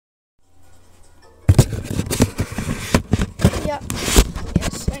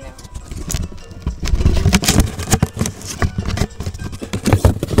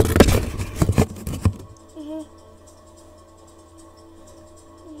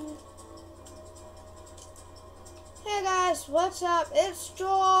guys, what's up? It's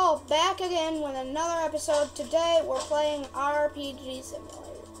Joel, back again with another episode. Today we're playing RPG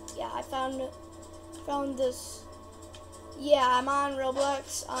Simulator. Yeah, I found this. Yeah, I'm on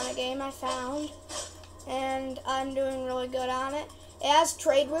Roblox on a game I found, and I'm doing really good on it. It has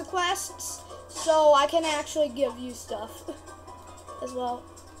trade requests, so I can actually give you stuff as well.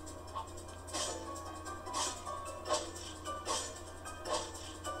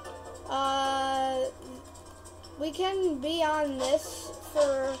 We can be on this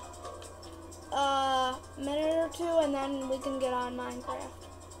for a minute or two, and then we can get on Minecraft.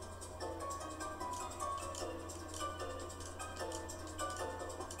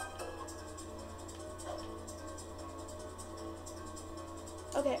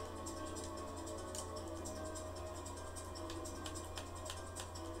 Okay.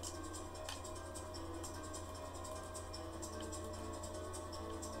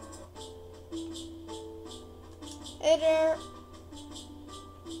 Hey there.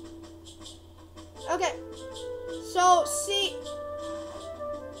 Okay. So, see.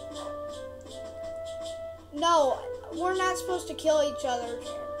 No, we're not supposed to kill each other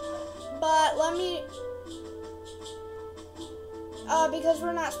here. But let me. Because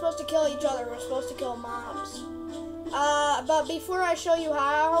we're not supposed to kill each other, we're supposed to kill mobs. But before I show you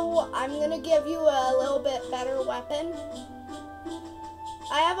how, I'm gonna give you a little bit better weapon.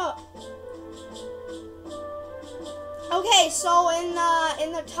 I have a. Okay, so in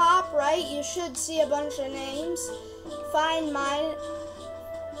the top right, you should see a bunch of names. Find mine.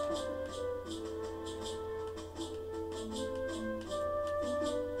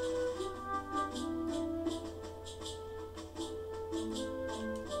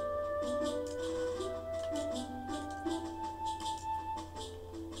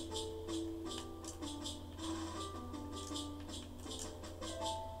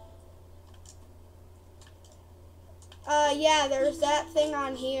 Yeah, there's that thing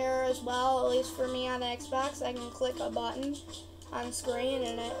on here as well, at least for me on the Xbox. I can click a button on the screen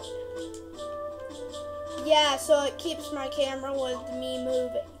and it... Yeah, so it keeps my camera with me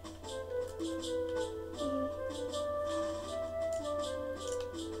moving.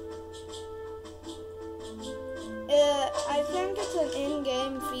 I think it's an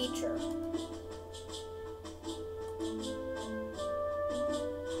in-game feature.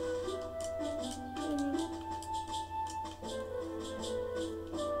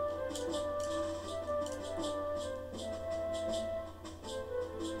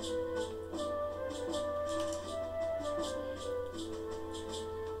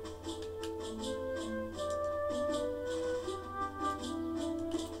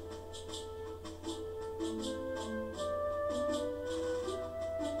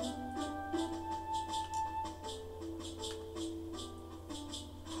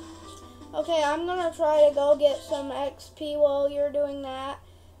 Okay, I'm gonna try to go get some XP while you're doing that.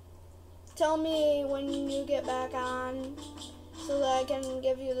 Tell me when you get back on so that I can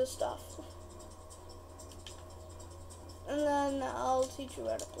give you the stuff. And then I'll teach you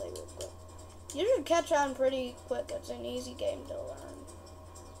how to play real quick. You should catch on pretty quick. It's an easy game to learn.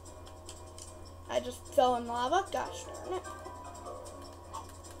 I just fell in lava. Gosh darn it.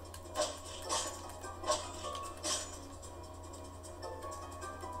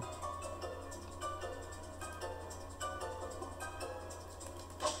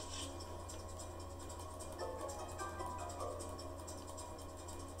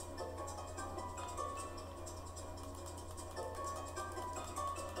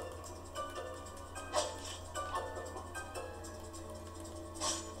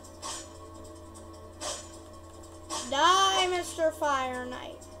 Die, Mr. Fire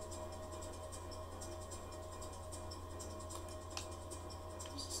Knight.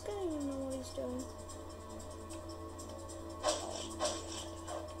 Does this guy even know what he's doing?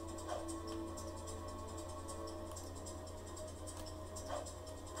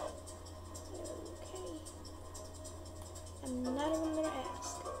 Okay. I'm not even gonna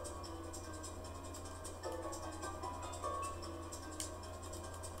ask.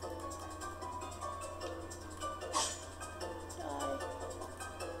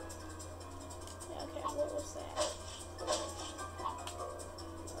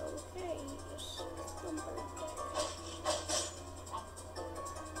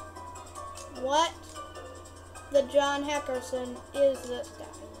 What the John Hackerson is this guy?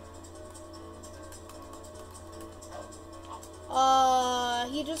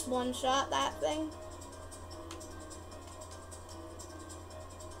 He just one-shot that thing.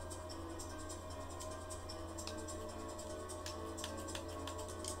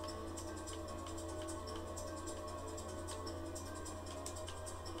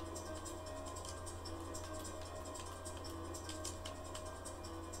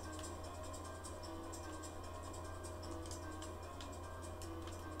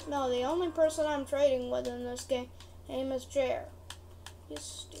 No, the only person I'm trading with in this game is Jer. You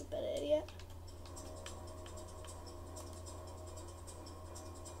stupid idiot.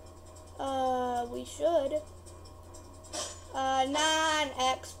 We should. Not an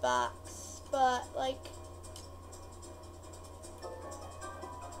Xbox, but like,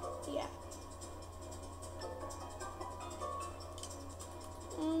 yeah.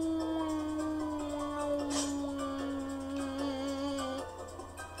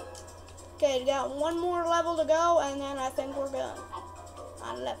 Okay, got one more level to go, and then I think we're good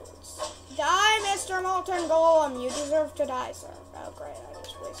on levels. Die, Mr. Molten Golem! You deserve to die, sir. Oh, great, I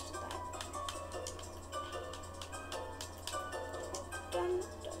just wasted that. Dun,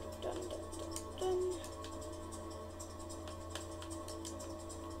 dun, dun, dun, dun, dun.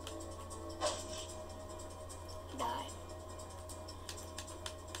 Die.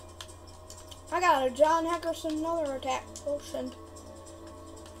 I got a John Heckerson another attack potion.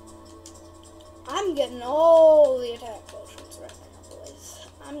 I'm getting all the attack potions right now, boys.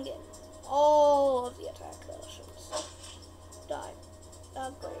 I'm getting all of the attack potions. Die.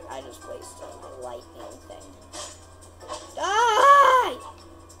 Oh, great. I just wasted my lightning thing. Die!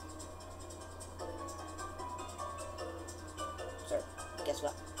 Sir, guess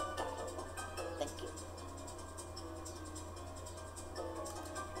what? Die. Thank you.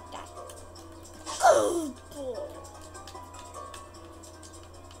 Die. Oh, boy.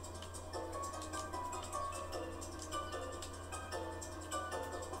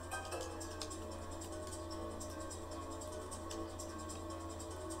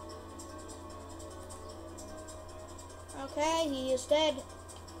 Okay, he is dead.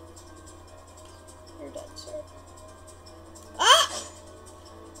 You're dead, sir. Ah!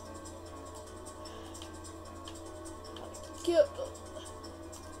 Cute.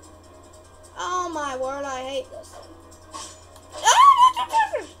 Oh my word, I hate this thing.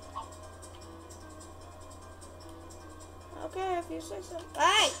 Okay, if you say so.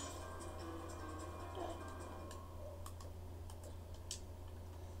 Hey!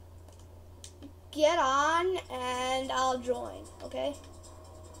 Get on and I'll join, okay?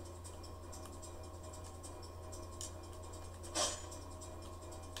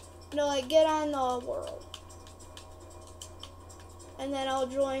 No, like get on the world. And then I'll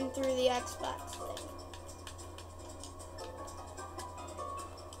join through the Xbox thing.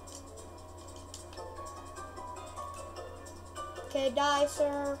 Okay, die,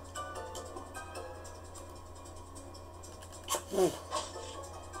 sir.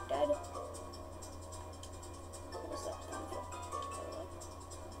 Dead.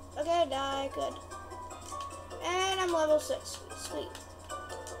 Okay, die, good. And I'm level 6. Sweet.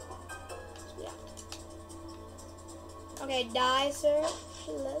 Sweet. Okay, die, sir.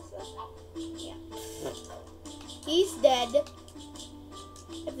 Yeah. He's dead.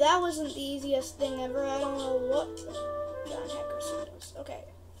 If that wasn't the easiest thing ever, I don't know what John Heckerson does. Okay,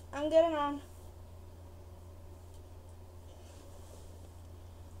 I'm getting on.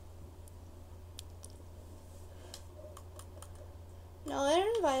 No,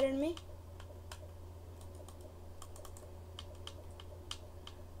 it invited me.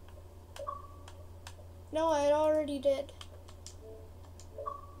 No, it already did.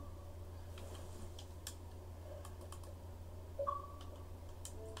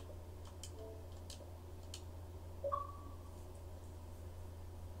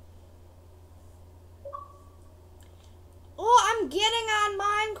 Oh, I'm getting on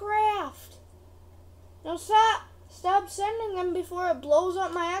Minecraft. No, stop sending them before it blows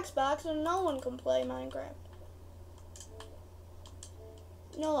up my Xbox and no one can play Minecraft.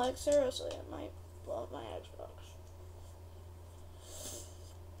 No, like seriously, it might blow up my Xbox.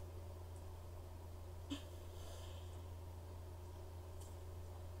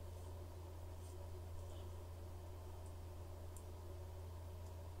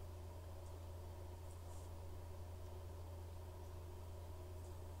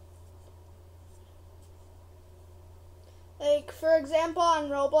 Like, for example, on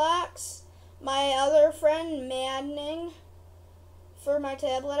Roblox, my other friend, Maddening, for my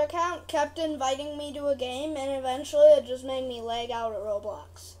tablet account, kept inviting me to a game, and eventually it just made me lag out at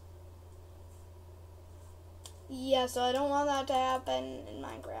Roblox. Yeah, so I don't want that to happen in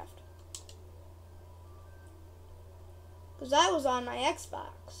Minecraft. Because that was on my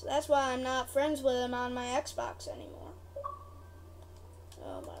Xbox. That's why I'm not friends with him on my Xbox anymore.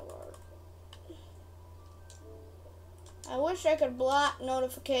 Oh my word. I wish I could block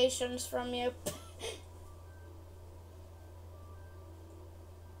notifications from you.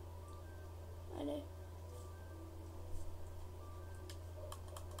 I do.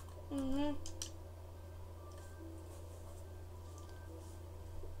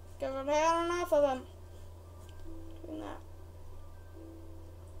 Because I've had enough of them. Doing that.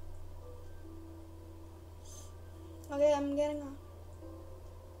 Okay, I'm getting off.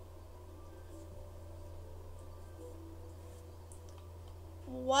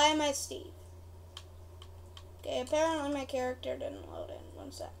 Why am I Steve? Okay, apparently my character didn't load in.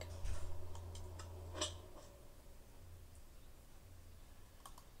 One sec.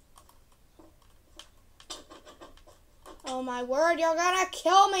 Oh my word, you're gonna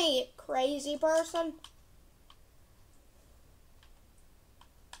kill me, you crazy person.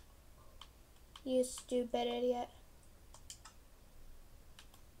 You stupid idiot.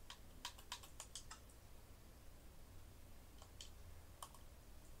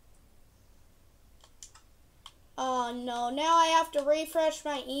 Oh no, now I have to refresh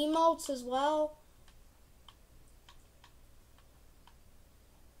my emotes as well.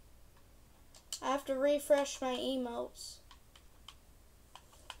 I have to refresh my emotes.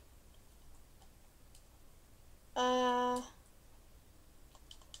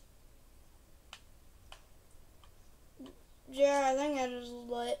 Yeah, I think I just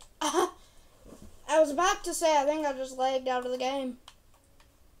I was about to say I think I just lagged out of the game.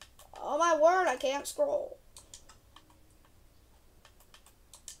 Oh my word, I can't scroll.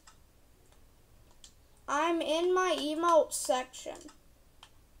 I'm in my emotes section.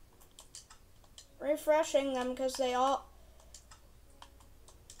 Refreshing them because they all...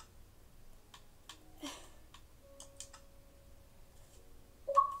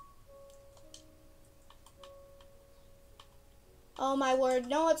 Oh my word,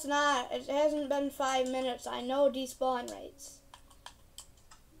 no it's not. It hasn't been 5 minutes. I know despawn rates.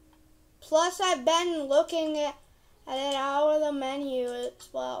 Plus I've been looking at it out of the menu as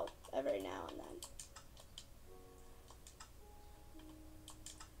well, every now and then.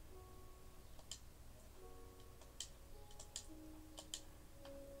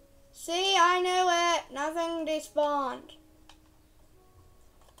 See, I knew it. Nothing despawned.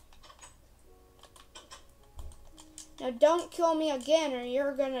 Now don't kill me again or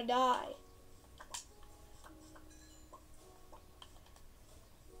you're gonna die.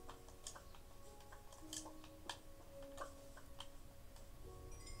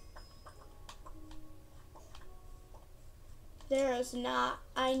 There is not.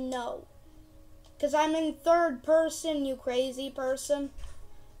 I know. Because I'm in third person, you crazy person.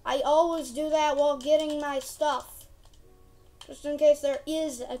 I always do that while getting my stuff. Just in case there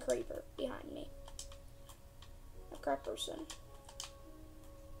is a creeper behind me. A crap person.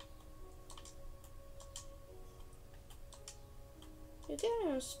 You can't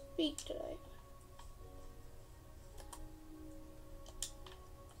even speak today.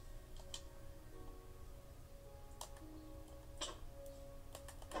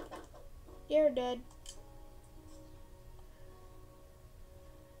 You're dead.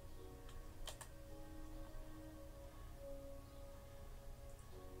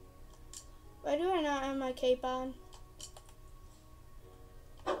 Why do I not have my cape on?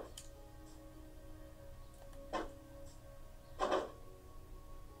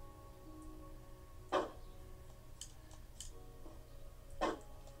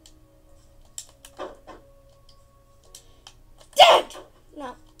 Dead!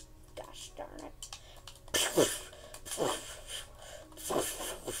 No. Gosh darn it.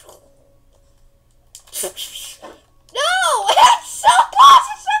 No! It's so close!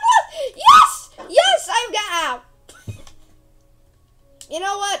 It's so close! Yes! Yes! I've got out! You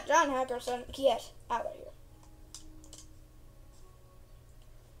know what? John Hackerson, get out of here.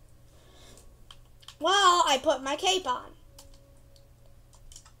 Well, I put my cape on.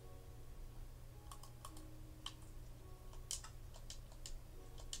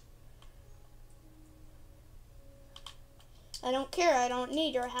 I don't care. I don't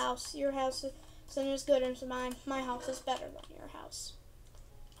need your house. Your house isn't as good as mine. My house is better than your house.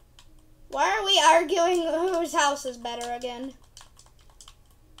 Why are we arguing whose house is better again?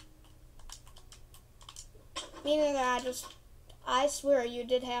 Me neither. I swear you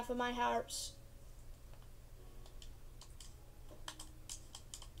did half of my hearts.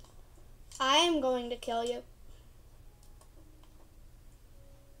 I am going to kill you.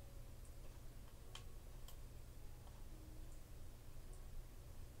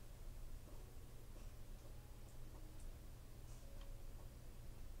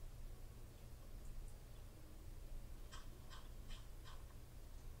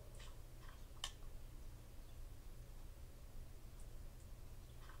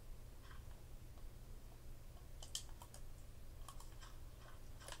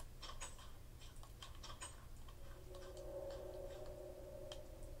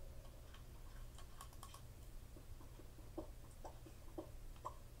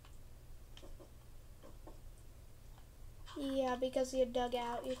 because you dug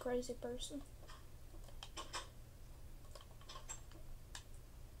out, you crazy person.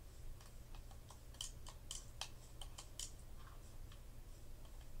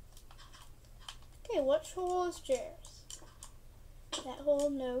 Okay, which hole is Jer's? That hole?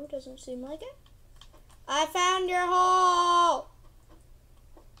 No, doesn't seem like it. I found your hole!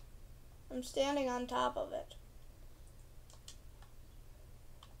 I'm standing on top of it.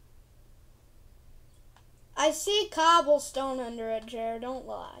 I see cobblestone under it, Jer, don't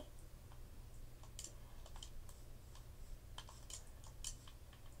lie.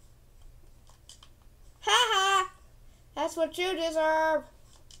 Ha ha! That's what you deserve.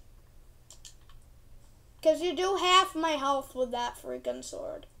 Because you do half my health with that freaking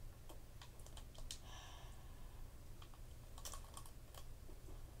sword.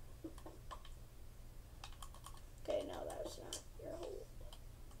 Okay, no, that's not your hole.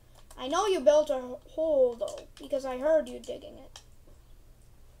 I know you built a hole, though, because I heard you digging it.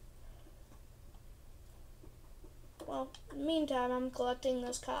 Well, in the meantime, I'm collecting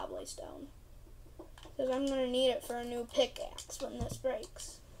this cobblestone. Because I'm going to need it for a new pickaxe when this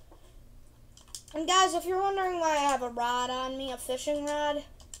breaks. And guys, if you're wondering why I have a rod on me, a fishing rod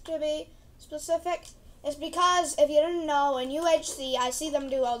to be specific, it's because, if you didn't know, in UHC, I see them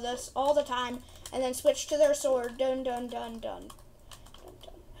do all this all the time, and then switch to their sword, dun dun dun dun.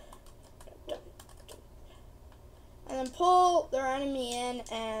 And then pull their enemy in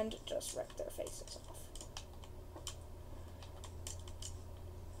and just wreck their faces off.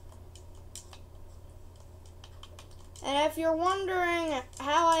 And if you're wondering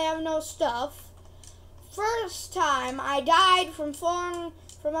how I have no stuff, first time I died from falling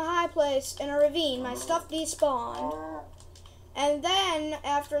from a high place in a ravine, my stuff despawned. And then,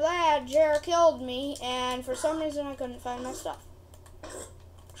 after that, Jer killed me, and for some reason I couldn't find my stuff.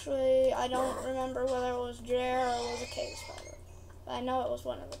 Actually, I don't remember whether it was Jer or it was a cave spider. But I know it was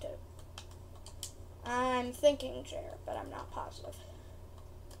one of the two. I'm thinking Jer, but I'm not positive.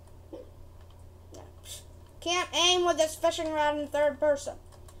 No. Can't aim with this fishing rod in third person.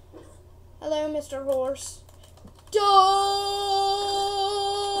 Hello, Mr. Horse. Die!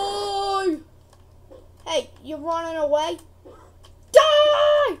 Hey, you running away?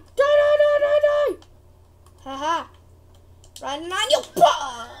 Die! Die, die, die, die, die! Haha. Riding on you,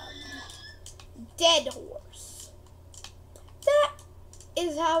 bum! Dead horse. That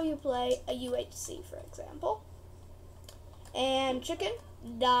is how you play a UHC, for example. And chicken,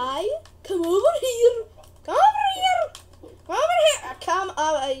 die. Come over here. Come over here. Come over here. Come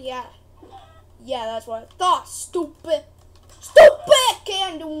over, yeah. Yeah, that's what I thought, stupid. Stupid!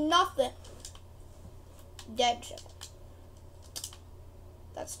 Can't do nothing. Dead chicken.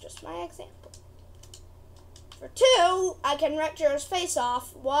 That's just my example. For 2, I can wreck Jer's face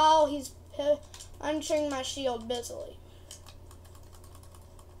off while he's punching my shield busily.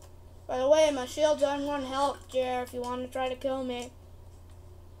 By the way, my shield's on 1 health, Jer, if you want to try to kill me.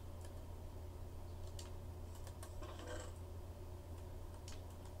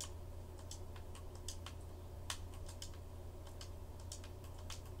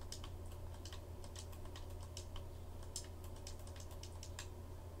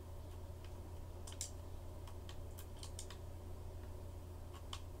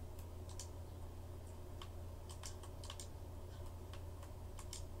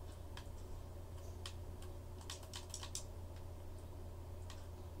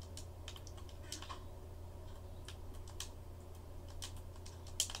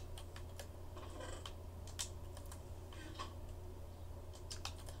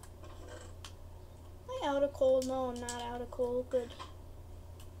 Out of coal? No, I'm not out of coal. Good.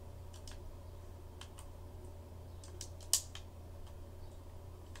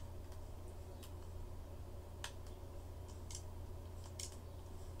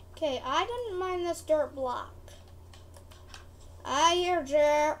 Okay, I didn't mind this dirt block. I hear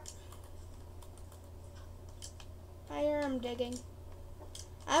Jer. I hear him digging.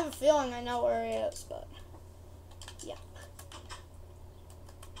 I have a feeling I know where he is, but yeah.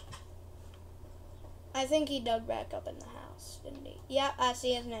 I think he dug back up in the house, didn't he? Yeah, I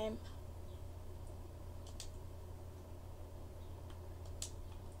see his name.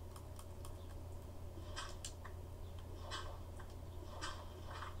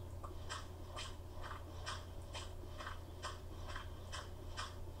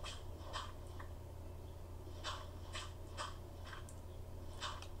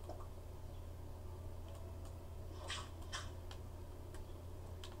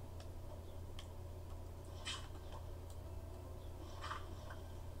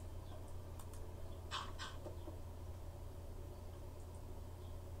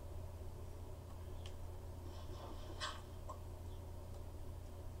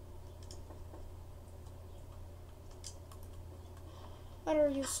 What, are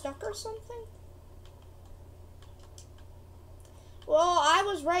you stuck or something? Well, I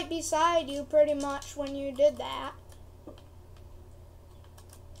was right beside you pretty much when you did that.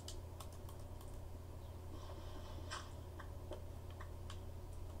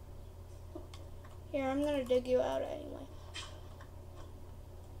 Here, I'm gonna dig you out anyway.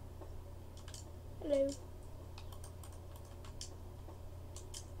 Hello.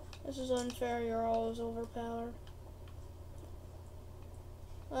 This is unfair, you're always overpowered.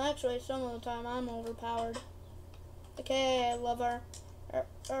 Well, actually, some of the time I'm overpowered. Okay, I love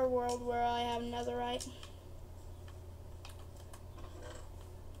our world where I have netherite.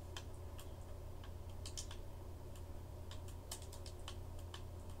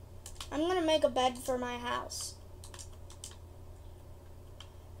 I'm gonna make a bed for my house.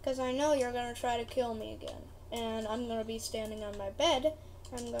 Because I know you're gonna try to kill me again. And I'm gonna be standing on my bed.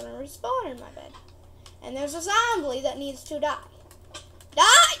 I'm gonna respawn in my bed. And there's a zombie that needs to die.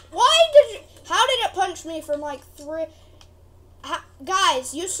 Die! Why did you... How did it punch me from like 3...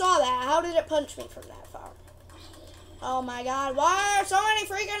 guys, you saw that. How did it punch me from that far? Oh my god, why are so many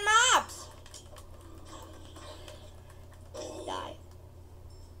freaking mobs? Die.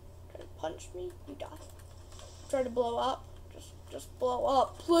 Try to punch me, you die. Try to blow up. Just blow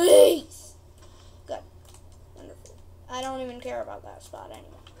up, please. Good. Wonderful. I don't even care about that spot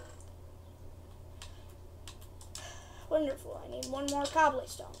anymore. Wonderful. I need one more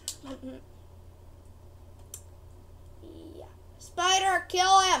cobblestone. Yeah. Spider,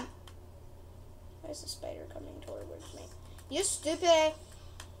 kill him! Why is the spider coming towards me? You stupid.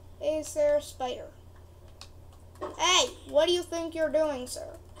 Hey, sir, spider. Hey, what do you think you're doing, sir?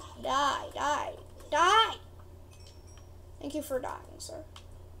 Die, die, die! Thank you for dying, sir.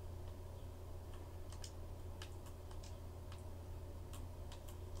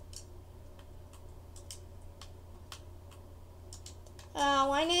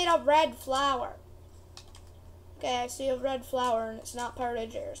 Oh, I need a red flower. Okay, I see a red flower and it's not part of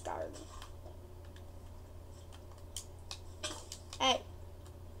Jer's garden. Hey.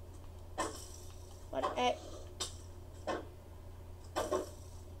 What? Hey.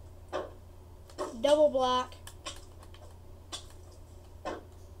 Double block.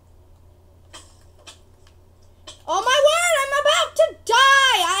 Oh my word, I'm about to die!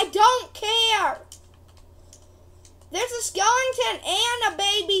 I don't care! There's a skeleton and a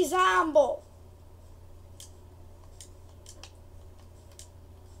baby zombie.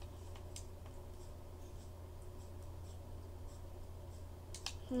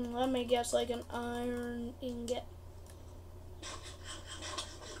 Let me guess, like an iron ingot.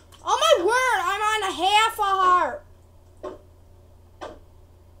 Oh my word, I'm on a half a heart.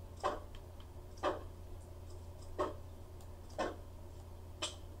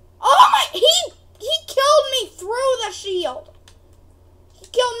 Oh my, he killed me through the shield. He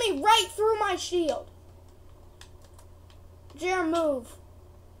killed me right through my shield. Jer, move.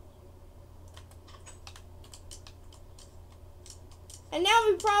 And now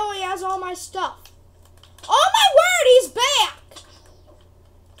he probably has all my stuff. Oh my word, he's back!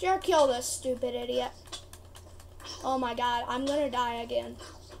 Jer, kill this stupid idiot. Oh my god, I'm gonna die again.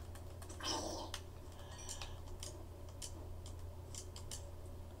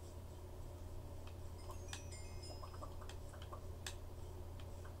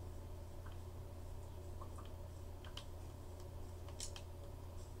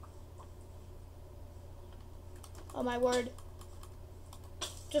 Oh my word.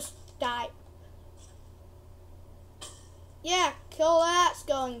 Just die. Yeah, kill that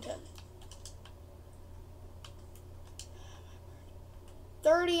skeleton.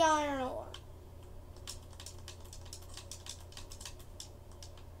 30 iron ore.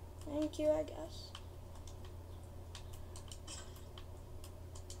 Thank you, I guess.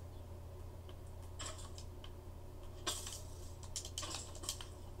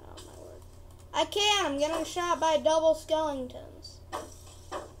 Oh my word. I can't, I'm getting shot by double skeletons.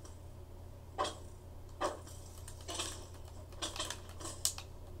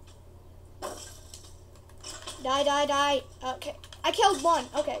 Die, die, die. Okay. I killed one.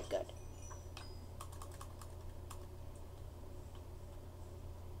 Okay, good.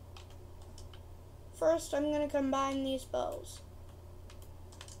 First, I'm going to combine these bows.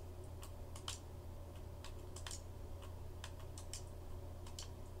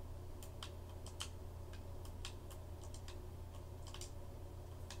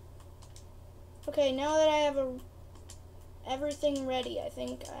 Okay, now that I have everything ready, I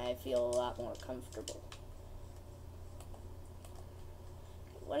think I feel a lot more comfortable.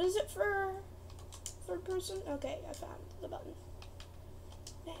 What is it for third person? Okay, I found the button.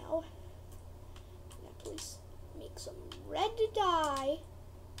 Now please make some red. red to die.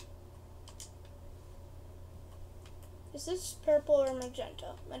 Is this purple or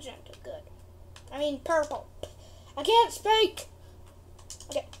magenta? Magenta, good. I mean purple. I can't speak!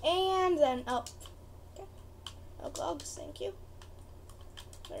 Okay, and then, oh. Okay. Oh, gloves, thank you.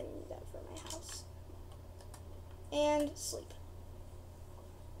 I need that for my house. And sleep.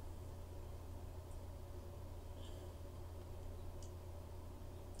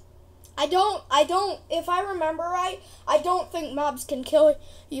 I don't, if I remember right, I don't think mobs can kill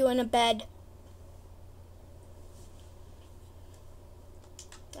you in a bed.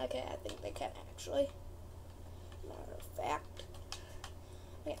 Okay, I think they can actually. Matter of fact.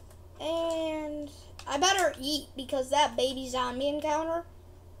 Okay, and I better eat because that baby zombie encounter,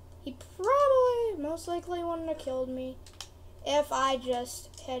 he probably, most likely wouldn't have killed me if I just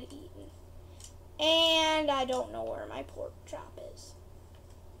had eaten. And I don't know where my pork chop is.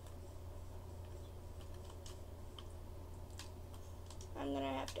 I'm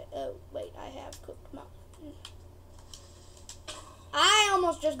gonna have to, oh wait, I have cooked mutton. I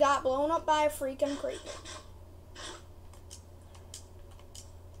almost just got blown up by a freaking creeper.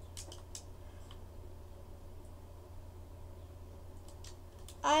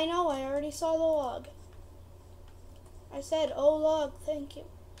 I know, I already saw the log. I said, oh log, thank you.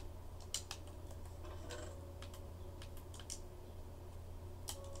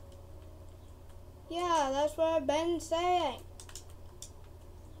 Yeah, that's what I've been saying.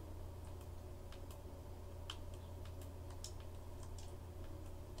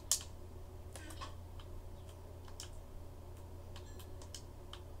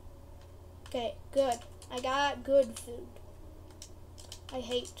 Okay, good. I got good food. I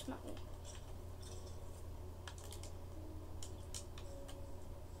hate mutton.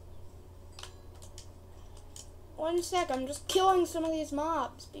 One sec, I'm just killing some of these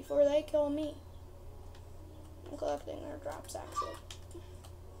mobs before they kill me. I'm collecting their drops, actually.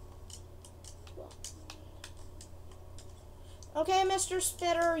 Well. Okay, Mr.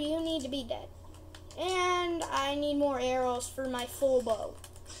 Spitter, you need to be dead. And I need more arrows for my full bow.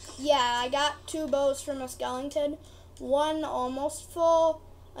 Yeah, I got 2 bows from a skeleton. One almost full,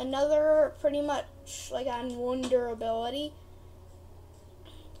 another pretty much like on 1 durability.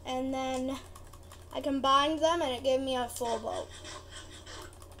 And then I combined them and it gave me a full bow.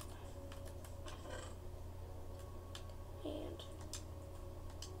 And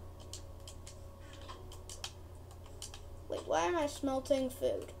wait, why am I smelting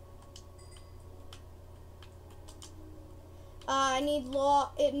food?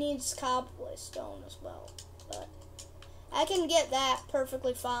 It needs cobblestone as well, but I can get that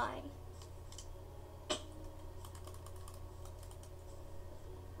perfectly fine.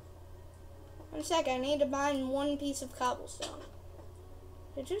 One sec, I need to mine 1 piece of cobblestone.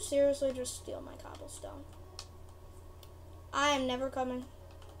 Did you seriously just steal my cobblestone? I am never coming.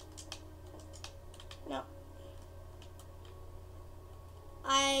 No.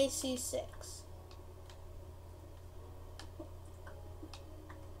 I see 6.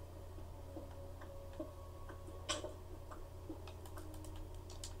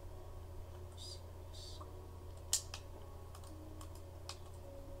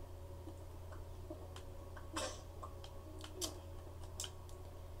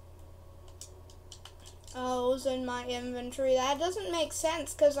 Oh, it was in my inventory. That doesn't make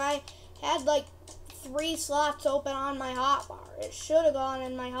sense because I had like 3 slots open on my hotbar. It should have gone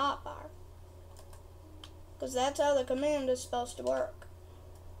in my hotbar. Because that's how the command is supposed to work.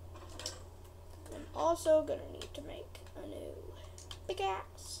 I'm also going to need to make a new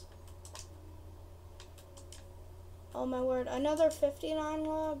pickaxe. Oh my word, another 59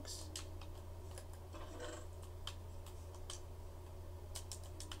 logs.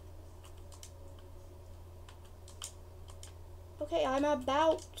 Okay, I'm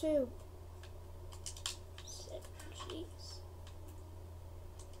about to. Jeez.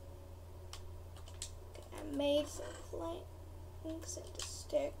 Okay, I made some planks into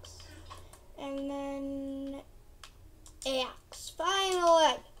sticks. And then axe.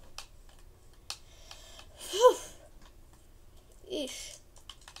 Finally! Whew. Eesh.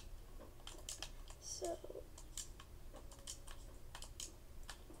 So.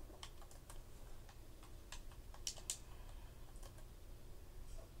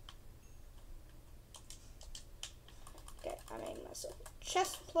 Okay, I made myself a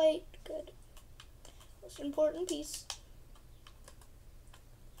chest plate. Good. Most important piece.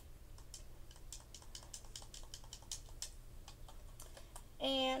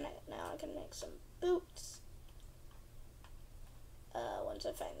 And now I can make some boots. Once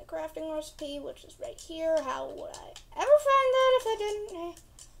I find the crafting recipe, which is right here, how would I ever find that if I didn't?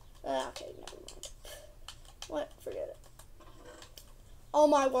 Okay, never mind. What? Forget it. Oh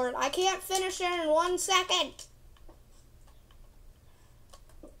my word, I can't finish it in 1 second.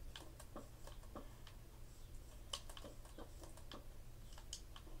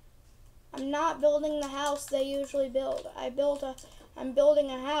 I'm not building the house they usually build. I'm building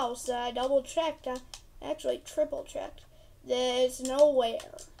a house that I double checked, actually triple checked. There's nowhere.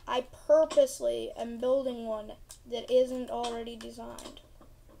 I purposely am building one that isn't already designed.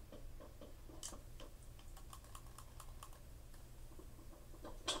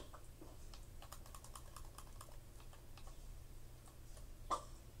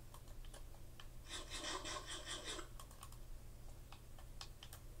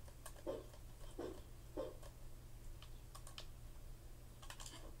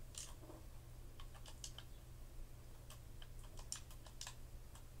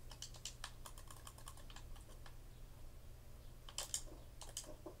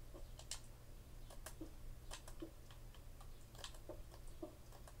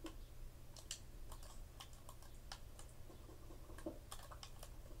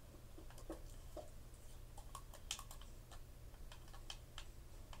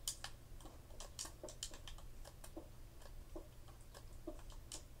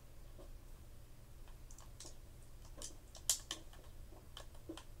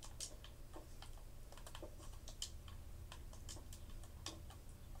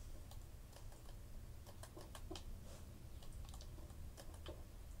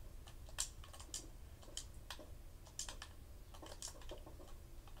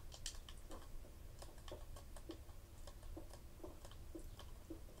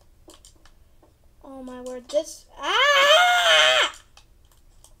 Oh my word, this... Ah!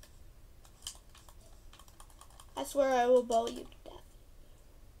 I swear I will bow you to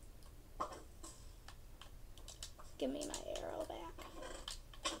death. Give me my